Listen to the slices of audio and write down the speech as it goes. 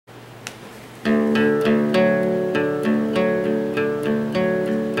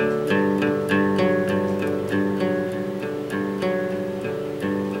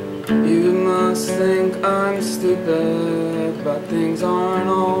stupid, but things aren't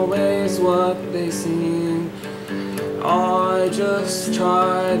always what they seem. I just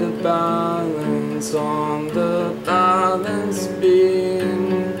try to balance on the balance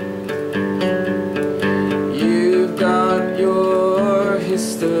beam. You've got your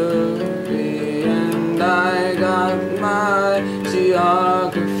history and I got my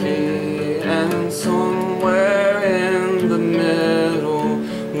geography, and somewhere in the middle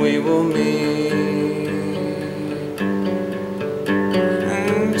we will meet.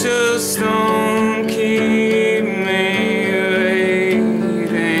 And just don't keep me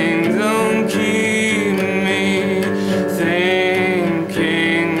waiting, don't keep me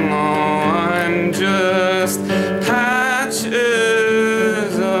thinking. Oh, I'm just patches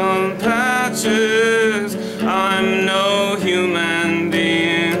on patches. I'm no human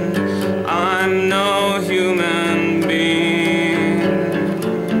being, I'm no human being.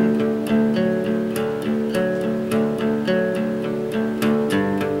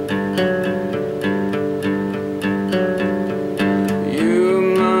 You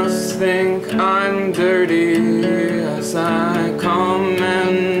must think I'm dirty as I come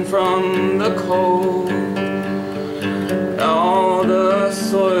in from the cold. All the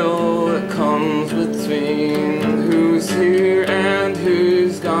soil that comes between who's here and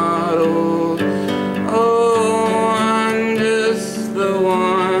who's got old. Oh, I'm just the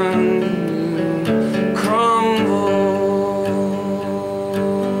one who crumbles.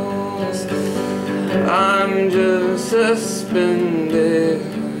 I'm just suspended,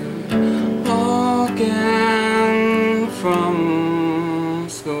 walking from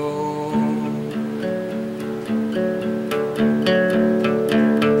school.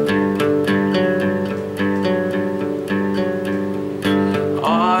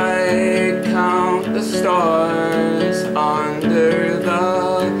 The stars under the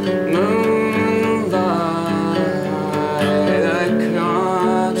moonlight, I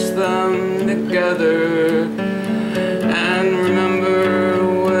watch them together and remember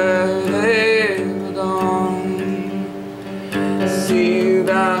where they've gone. See,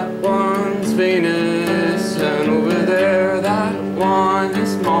 that one's Venus, and over there that one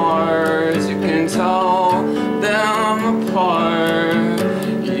is Mars. You can tell them apart,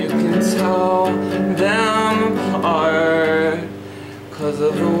 you can tell them apart, 'cause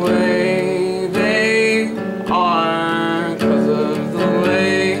of the way they are, 'cause of the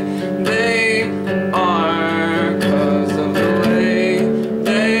way they are, 'cause of the way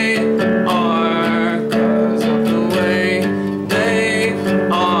they are, 'cause of the way they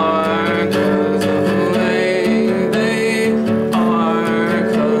are, 'cause of the way they are,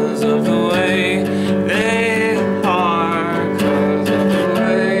 'cause of the way they are, 'cause of the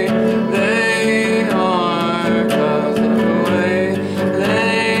way they are,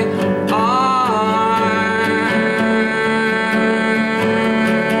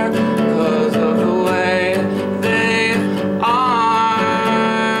 'cause of the way they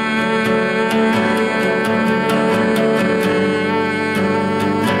are,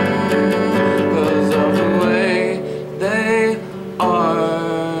 'cause of the way they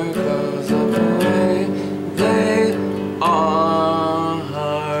are, 'cause of the way they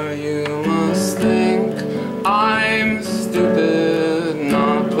are. You must think I'm stupid,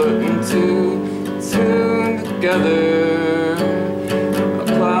 not putting two together. A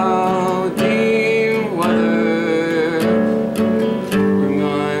cloudy weather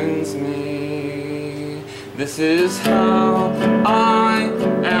reminds me this is how I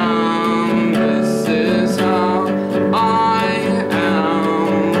am, this is how I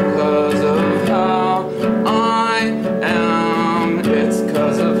am, 'cause of how I am, it's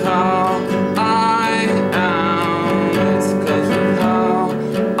 'cause of how I am, it's 'cause of how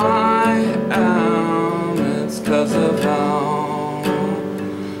I am, it's 'cause of how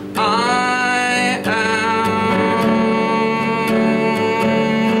I am.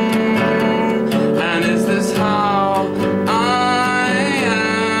 And is this how I am?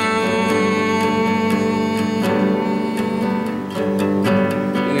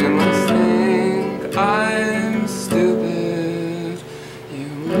 You must think I'm stupid, you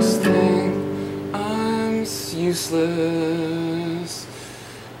must think I'm useless,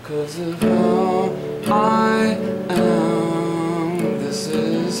 'cause of how I